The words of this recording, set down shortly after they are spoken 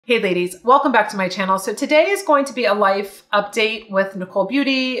Hey ladies, welcome back to my channel. So today is going to be a life update with Nikol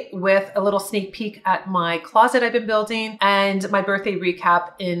Beauty, with a little sneak peek at my closet I've been building and my birthday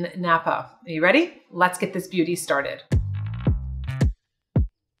recap in Napa. Are you ready? Let's get this beauty started.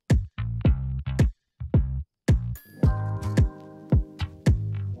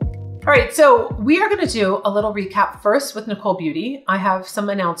 All right, so we are going to do a little recap first with Nikol Beauty. I have some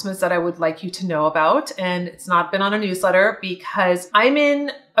announcements that I would like you to know about, and it's not been on a newsletter because I'm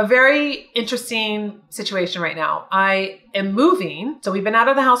in a very interesting situation right now. I am moving. So we've been out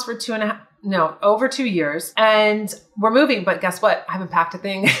of the house for over 2 years, and we're moving, but guess what? I haven't packed a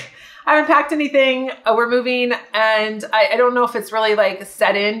thing. I haven't packed anything. We're moving, and I don't know if it's really like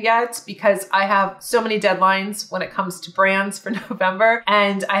set in yet because I have so many deadlines when it comes to brands for November.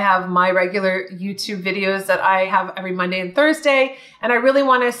 And I have my regular YouTube videos that I have every Monday and Thursday. And I really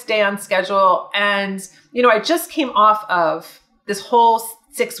want to stay on schedule. And, you know, I just came off of this whole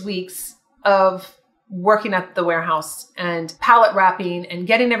 6 weeks of working at the warehouse and pallet wrapping and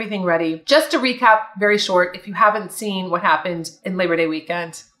getting everything ready. Just to recap, very short, if you haven't seen what happened in Labor Day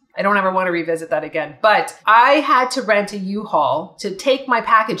weekend, I don't ever want to revisit that again. But I had to rent a U-Haul to take my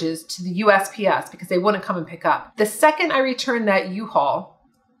packages to the USPS because they wouldn't come and pick up. The second I returned that U-Haul,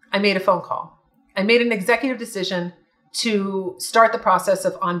 I made a phone call. I made an executive decision to start the process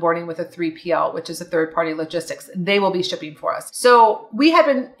of onboarding with a 3PL, which is a third-party logistics. They will be shipping for us. So we had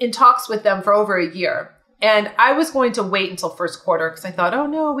been in talks with them for over a year. And I was going to wait until first quarter because I thought, oh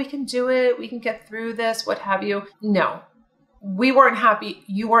no, we can do it. We can get through this, what have you. No. We weren't happy.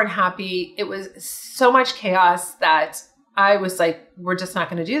 You weren't happy. It was so much chaos that I was like, we're just not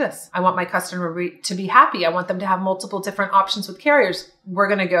going to do this. I want my customer to be happy. I want them to have multiple different options with carriers. We're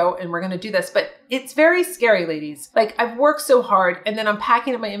going to go and we're going to do this. But it's very scary, ladies. Like, I've worked so hard and then I'm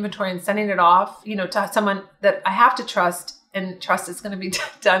packing up my inventory and sending it off, you know, to someone that I have to trust, and trust it's going to be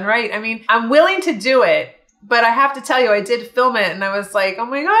done right. I mean, I'm willing to do it, but I have to tell you, I did film it and I was like, oh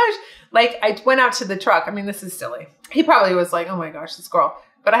my gosh. Like, I went out to the truck. I mean, this is silly. He probably was like, oh my gosh, this girl.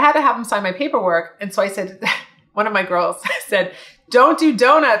 But I had to have him sign my paperwork. And so I said, one of my girls said, don't do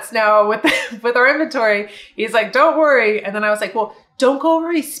donuts now with our inventory. He's like, don't worry. And then I was like, well, don't go over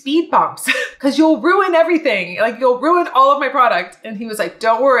any speed bumps because you'll ruin everything. Like, you'll ruin all of my product. And he was like,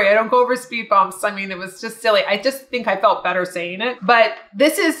 don't worry, I don't go over speed bumps. I mean, it was just silly. I just think I felt better saying it. But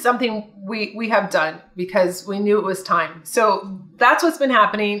this is something we have done because we knew it was time. So that's what's been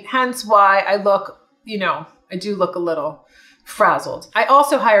happening. Hence why I look, you know, I do look a little frazzled. I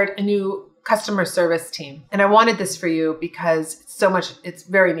also hired a new customer service team. And I wanted this for you because it's so much, it's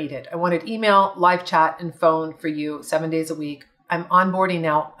very needed. I wanted email, live chat, and phone for you 7 days a week. I'm onboarding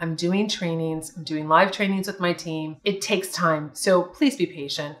now. I'm doing trainings. I'm doing live trainings with my team. It takes time. So please be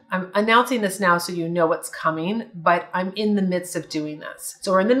patient. I'm announcing this now so you know what's coming, but I'm in the midst of doing this.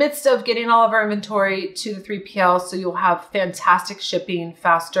 So we're in the midst of getting all of our inventory to the 3PL. So you'll have fantastic shipping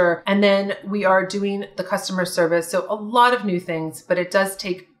faster. And then we are doing the customer service. So a lot of new things, but it does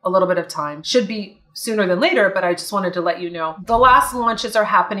take a little bit of time. Should be sooner than later, but I just wanted to let you know. The last launches are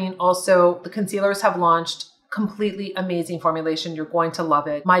happening also. The concealers have launched. Completely amazing formulation. You're going to love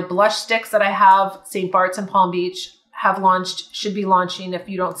it. My blush sticks that I have, St. Bart's and Palm Beach, have launched, should be launching. If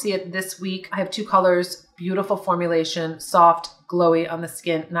you don't see it this week, I have 2 colors, beautiful formulation, soft, glowy on the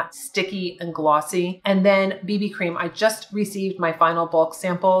skin, not sticky and glossy. And then BB cream. I just received my final bulk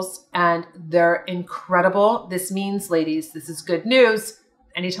samples and they're incredible. This means, ladies, this is good news.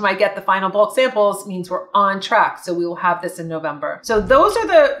 Anytime I get the final bulk samples means we're on track. So we will have this in November. So those are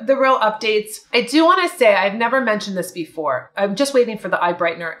the real updates. I do want to say, I've never mentioned this before. I'm just waiting for the eye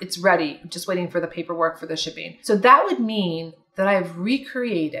brightener. It's ready. I'm just waiting for the paperwork for the shipping. So that would mean that I've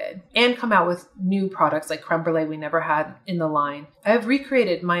recreated and come out with new products like creme brulee we never had in the line. I have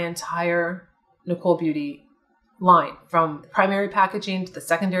recreated my entire Nikol Beauty line, from primary packaging to the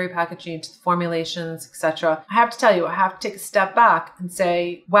secondary packaging to the formulations, etc. I have to tell you, I have to take a step back and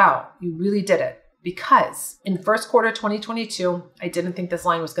say, wow, you really did it. Because in first quarter 2022, I didn't think this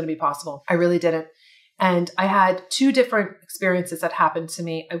line was going to be possible. I really didn't. And I had 2 different experiences that happened to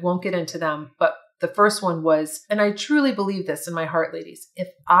me. I won't get into them, but the first one was, and I truly believe this in my heart, ladies, if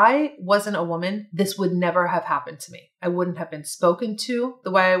I wasn't a woman, this would never have happened to me. I wouldn't have been spoken to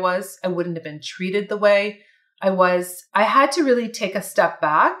the way I was. I wouldn't have been treated the way I was. I had to really take a step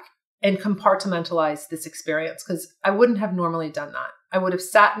back and compartmentalize this experience because I wouldn't have normally done that. I would have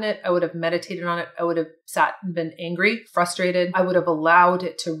sat in it. I would have meditated on it. I would have sat and been angry, frustrated. I would have allowed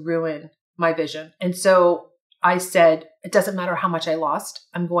it to ruin my vision. And so I said, it doesn't matter how much I lost.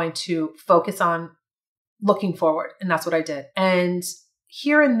 I'm going to focus on looking forward. And that's what I did. And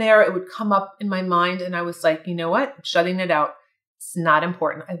here and there, it would come up in my mind. And I was like, you know what? I'm shutting it out. It's not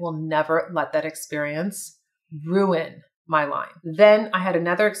important. I will never let that experience ruin my line. Then I had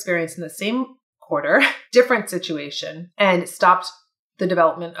another experience in the same quarter, different situation, and it stopped the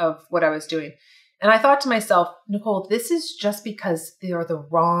development of what I was doing. And I thought to myself, Nikol, this is just because they are the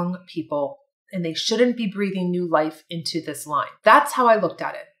wrong people and they shouldn't be breathing new life into this line. That's how I looked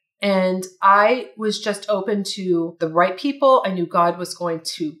at it. And I was just open to the right people. I knew God was going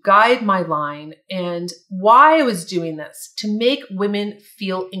to guide my line. And why I was doing this, to make women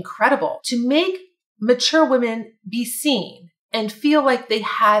feel incredible, to make mature women be seen and feel like they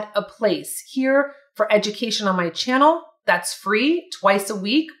had a place here for education on my channel. That's free twice a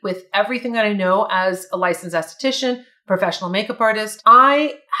week with everything that I know as a licensed esthetician, professional makeup artist.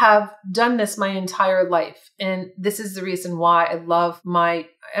 I have done this my entire life. And this is the reason why I love I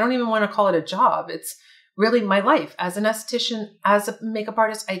don't even want to call it a job. It's really my life as an esthetician, as a makeup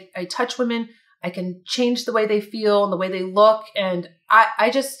artist. I touch women. I can change the way they feel and the way they look. And I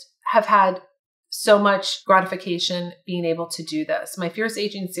just have had so much gratification being able to do this. My Fierce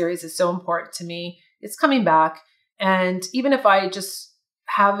Aging series is so important to me. It's coming back. And even if I just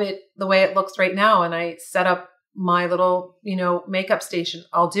have it the way it looks right now and I set up my little, makeup station,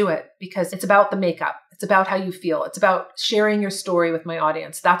 I'll do it because it's about the makeup. It's about how you feel. It's about sharing your story with my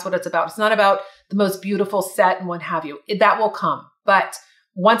audience. That's what it's about. It's not about the most beautiful set and what have you. That will come. But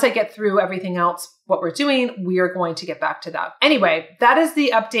once I get through everything else, what we're doing, we are going to get back to that. Anyway, that is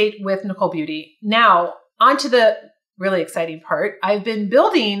the update with Nikol Beauty. Now, on to the really exciting part. I've been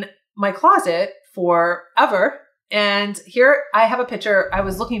building my closet forever. And here I have a picture. I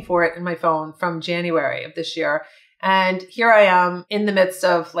was looking for it in my phone from January of this year. And here I am in the midst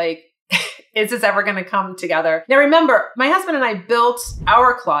of is this ever going to come together? Now, remember, my husband and I built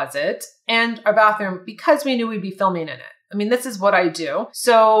our closet and our bathroom because we knew we'd be filming in it. I mean, this is what I do.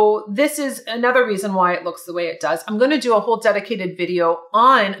 So this is another reason why it looks the way it does. I'm going to do a whole dedicated video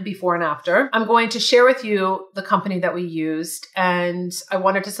on before and after. I'm going to share with you the company that we used, and I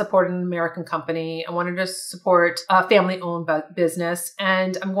wanted to support an American company. I wanted to support a family-owned business,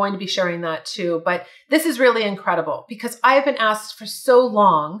 and I'm going to be sharing that too. But this is really incredible because I have been asked for so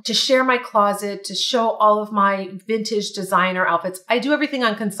long to share my closet, to show all of my vintage designer outfits. I do everything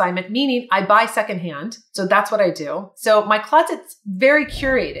on consignment, meaning I buy secondhand. So that's what I do. So my closet's very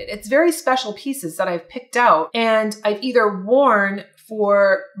curated. It's very special pieces that I've picked out and I've either worn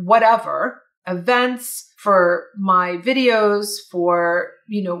for whatever, events, for my videos, for,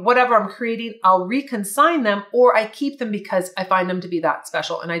 whatever I'm creating, I'll reconsign them or I keep them because I find them to be that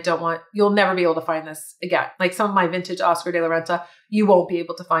special. And you'll never be able to find this again. Like some of my vintage Oscar de la Renta, you won't be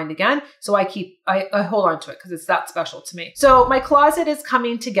able to find again. So I hold on to it because it's that special to me. So my closet is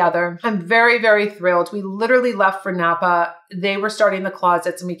coming together. I'm very, very thrilled. We literally left for NAPA. They were starting the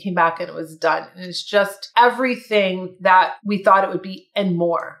closets and we came back and it was done. And it's just everything that we thought it would be and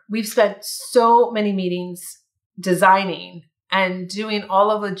more. We've spent so many meetings designing and doing all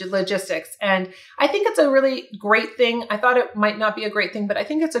of the logistics. And I think it's a really great thing. I thought it might not be a great thing, but I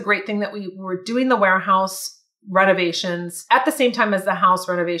think it's a great thing that we were doing the warehouse renovations at the same time as the house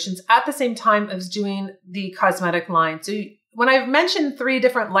renovations, at the same time as doing the cosmetic line. So when I've mentioned 3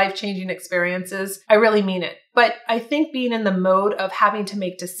 different life-changing experiences, I really mean it. But I think being in the mode of having to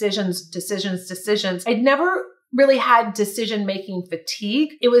make decisions, I'd never really had decision-making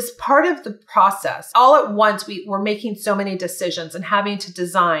fatigue. It was part of the process. All at once, we were making so many decisions and having to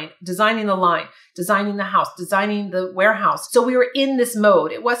designing the line, designing the house, designing the warehouse. So we were in this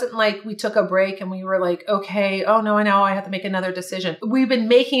mode. It wasn't like we took a break and we were like, okay, oh no, I have to make another decision. We've been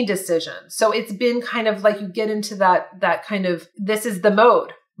making decisions. So it's been kind of like you get into that kind of, this is the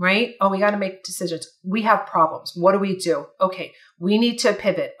mode, right? Oh, we got to make decisions. We have problems. What do we do? Okay, we need to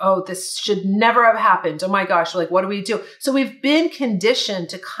pivot. Oh, this should never have happened. Oh my gosh, what do we do? So we've been conditioned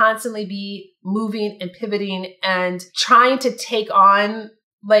to constantly be moving and pivoting and trying to take on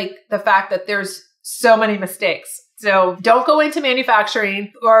the fact that there's so many mistakes. So don't go into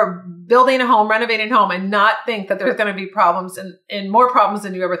manufacturing or building a home, renovating a home and not think that there's going to be problems and more problems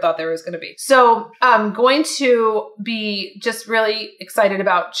than you ever thought there was going to be. So I'm going to be just really excited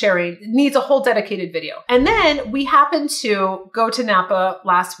about sharing. It needs a whole dedicated video. And then we happened to go to NAPA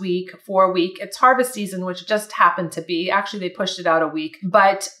last week for a week. It's harvest season, which just happened to be. Actually, they pushed it out a week,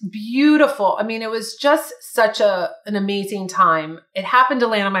 but beautiful. I mean, it was just such an amazing time. It happened to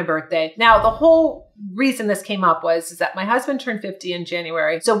land on my birthday. Now, the whole reason this came up is that my husband turned 50 in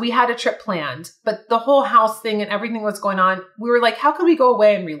January. So we had a trip planned, but the whole house thing and everything was going on. We were like, how can we go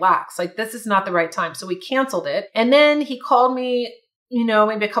away and relax? This is not the right time. So we canceled it. And then he called me,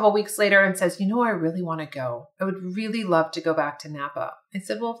 maybe a couple weeks later and says, I really want to go. I would really love to go back to NAPA. I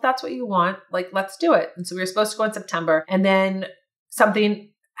said, well, if that's what you want, let's do it. And so we were supposed to go in September. And then something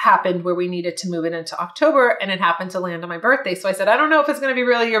happened where we needed to move it into October, and it happened to land on my birthday. So I said, I don't know if it's going to be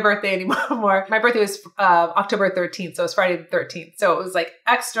really your birthday anymore. My birthday was October 13th. So it was Friday the 13th. So it was like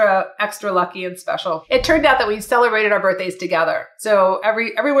extra lucky and special. It turned out that we celebrated our birthdays together. So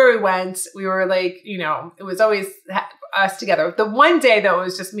everywhere we went, we were like, you know, it was always us together. The one day though, it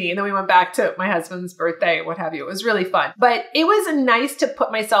was just me. And then we went back to my husband's birthday, what have you. It was really fun. But it was nice to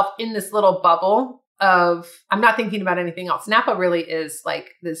put myself in this little bubble of, I'm not thinking about anything else. Napa really is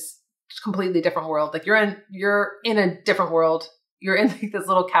like this completely different world. Like you're in a different world. You're in like this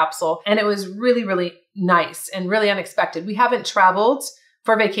little capsule. And it was really, really nice and really unexpected. We haven't traveled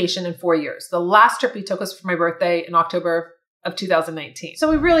for vacation in 4 years. The last trip we took was for my birthday in October of 2019. So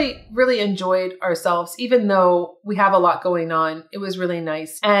we really, really enjoyed ourselves, even though we have a lot going on. It was really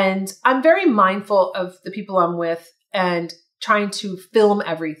nice. And I'm very mindful of the people I'm with and trying to film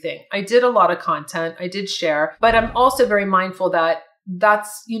everything. I did a lot of content. I did share, but I'm also very mindful that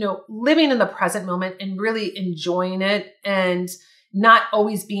that's, you know, living in the present moment and really enjoying it and not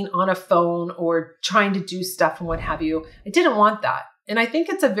always being on a phone or trying to do stuff and what have you. I didn't want that. And I think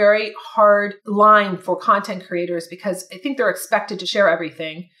it's a very hard line for content creators because I think they're expected to share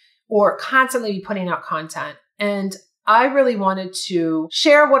everything or constantly be putting out content. And I really wanted to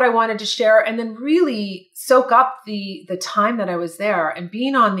share what I wanted to share and then really soak up the time that I was there and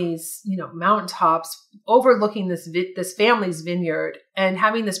being on these, you know, mountaintops, overlooking this family's vineyard and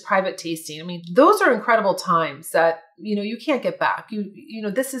having this private tasting. I mean, those are incredible times that, you know, you can't get back. You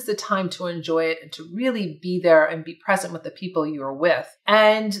know, this is the time to enjoy it and to really be there and be present with the people you are with.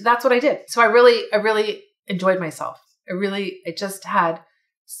 And that's what I did. So I really enjoyed myself. I just had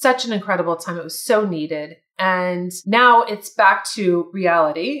such an incredible time. It was so needed. And now it's back to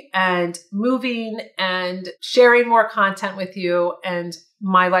reality and moving and sharing more content with you and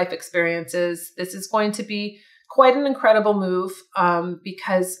my life experiences. This is going to be quite an incredible move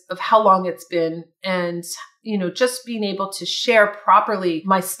because of how long it's been and, you know, just being able to share properly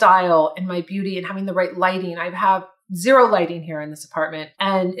my style and my beauty and having the right lighting. I have zero lighting here in this apartment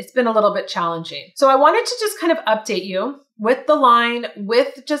and it's been a little bit challenging. So I wanted to just kind of update you with the line,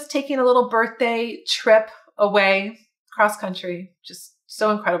 with just taking a little birthday trip away cross country, just so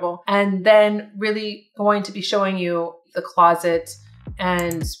incredible. And then really going to be showing you the closet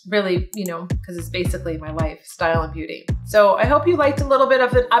and really, you know, because it's basically my life, style and beauty. So I hope you liked a little bit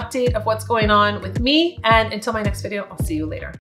of an update of what's going on with me. And until my next video, I'll see you later.